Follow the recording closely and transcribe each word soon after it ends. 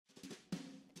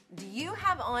Do you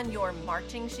have on your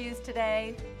marching shoes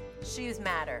today? Shoes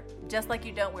matter. Just like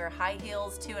you don't wear high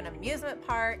heels to an amusement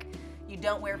park, you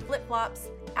don't wear flip-flops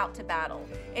out to battle.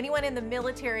 Anyone in the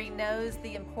military knows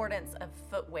the importance of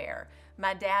footwear.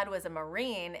 My dad was a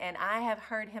Marine, and I have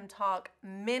heard him talk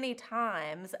many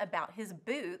times about his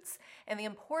boots and the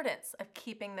importance of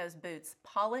keeping those boots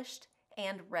polished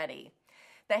and ready.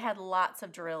 They had lots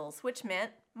of drills, which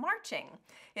meant marching.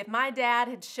 If my dad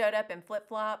had showed up in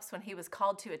flip-flops when he was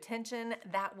called to attention,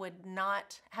 that would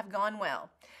not have gone well.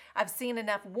 I've seen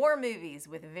enough war movies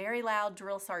with very loud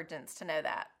drill sergeants to know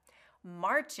that.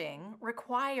 Marching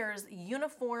requires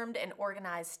uniformed and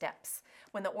organized steps.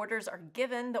 When the orders are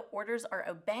given, the orders are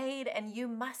obeyed, and you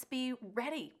must be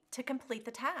ready to complete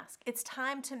the task. It's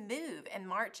time to move and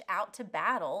march out to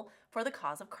battle for the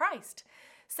cause of Christ.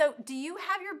 So, do you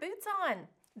have your boots on?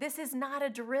 This is not a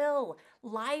drill.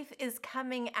 Life is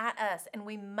coming at us, and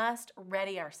we must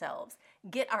ready ourselves.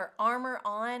 Get our armor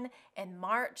on and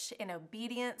march in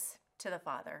obedience to the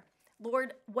Father.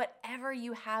 Lord, whatever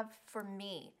you have for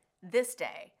me this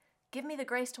day, give me the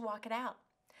grace to walk it out.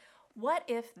 What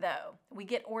if, though, we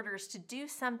get orders to do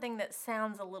something that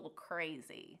sounds a little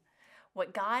crazy?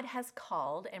 What God has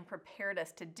called and prepared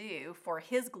us to do for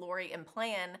His glory and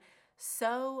plan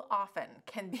so often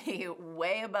can be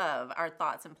way above our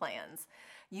thoughts and plans.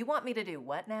 You want me to do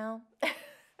what now?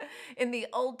 In the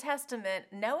Old Testament,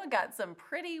 Noah got some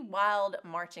pretty wild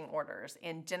marching orders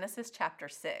in Genesis chapter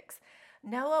 6.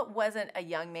 Noah wasn't a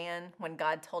young man when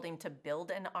God told him to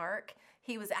build an ark.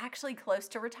 He was actually close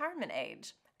to retirement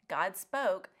age. God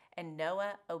spoke and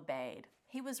Noah obeyed.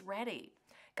 He was ready.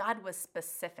 God was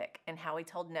specific in how He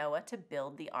told Noah to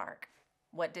build the ark.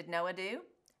 What did Noah do?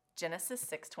 Genesis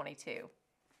 6:22.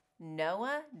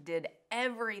 Noah did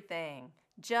everything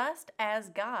just as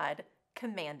God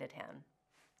commanded him.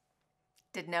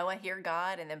 Did Noah hear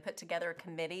God and then put together a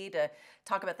committee to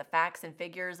talk about the facts and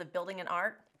figures of building an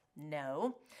ark?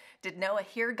 No. Did Noah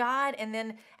hear God and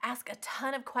then ask a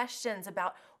ton of questions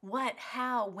about what,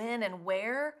 how, when, and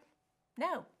where?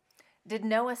 No. Did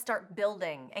Noah start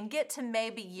building and get to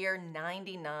maybe year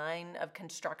 99 of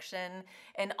construction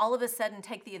and all of a sudden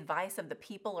take the advice of the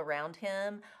people around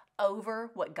him over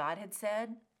what God had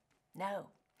said? No.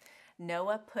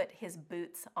 Noah put his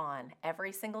boots on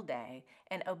every single day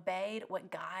and obeyed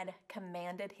what God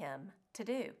commanded him to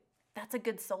do. That's a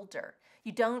good soldier.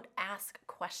 You don't ask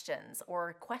questions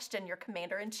or question your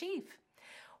commander-in-chief.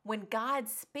 When God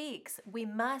speaks, we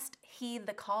must heed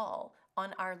the call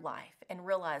on our life and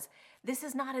realize this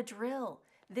is not a drill.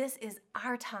 This is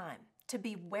our time to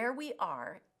be where we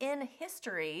are in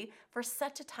history for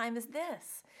such a time as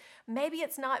this. Maybe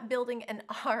it's not building an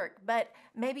ark, but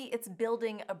maybe it's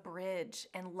building a bridge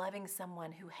and loving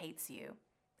someone who hates you.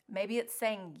 Maybe it's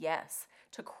saying yes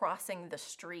to crossing the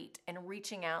street and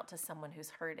reaching out to someone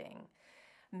who's hurting.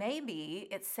 Maybe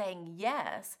it's saying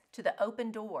yes to the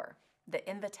open door, the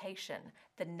invitation,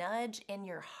 the nudge in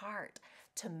your heart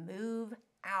to move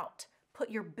out, put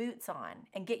your boots on,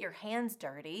 and get your hands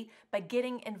dirty by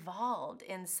getting involved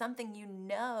in something you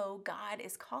know God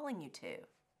is calling you to.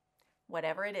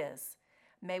 Whatever it is,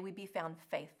 may we be found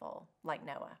faithful like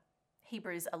Noah.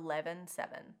 Hebrews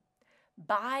 11:7.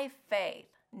 By faith,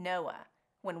 Noah,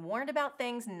 when warned about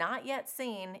things not yet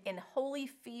seen, in holy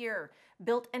fear,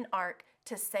 built an ark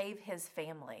to save his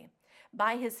family.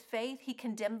 By his faith, he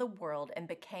condemned the world and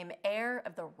became heir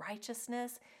of the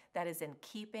righteousness that is in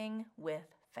keeping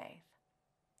with faith.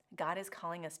 God is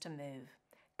calling us to move.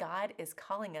 God is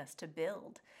calling us to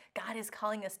build. God is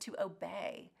calling us to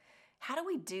obey. How do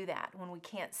we do that when we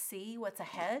can't see what's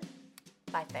ahead?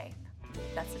 By faith.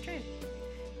 That's the truth.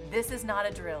 This is not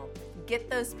a drill. Get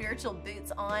those spiritual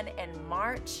boots on and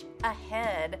march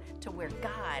ahead to where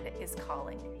God is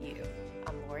calling you.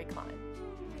 I'm Lori Klein.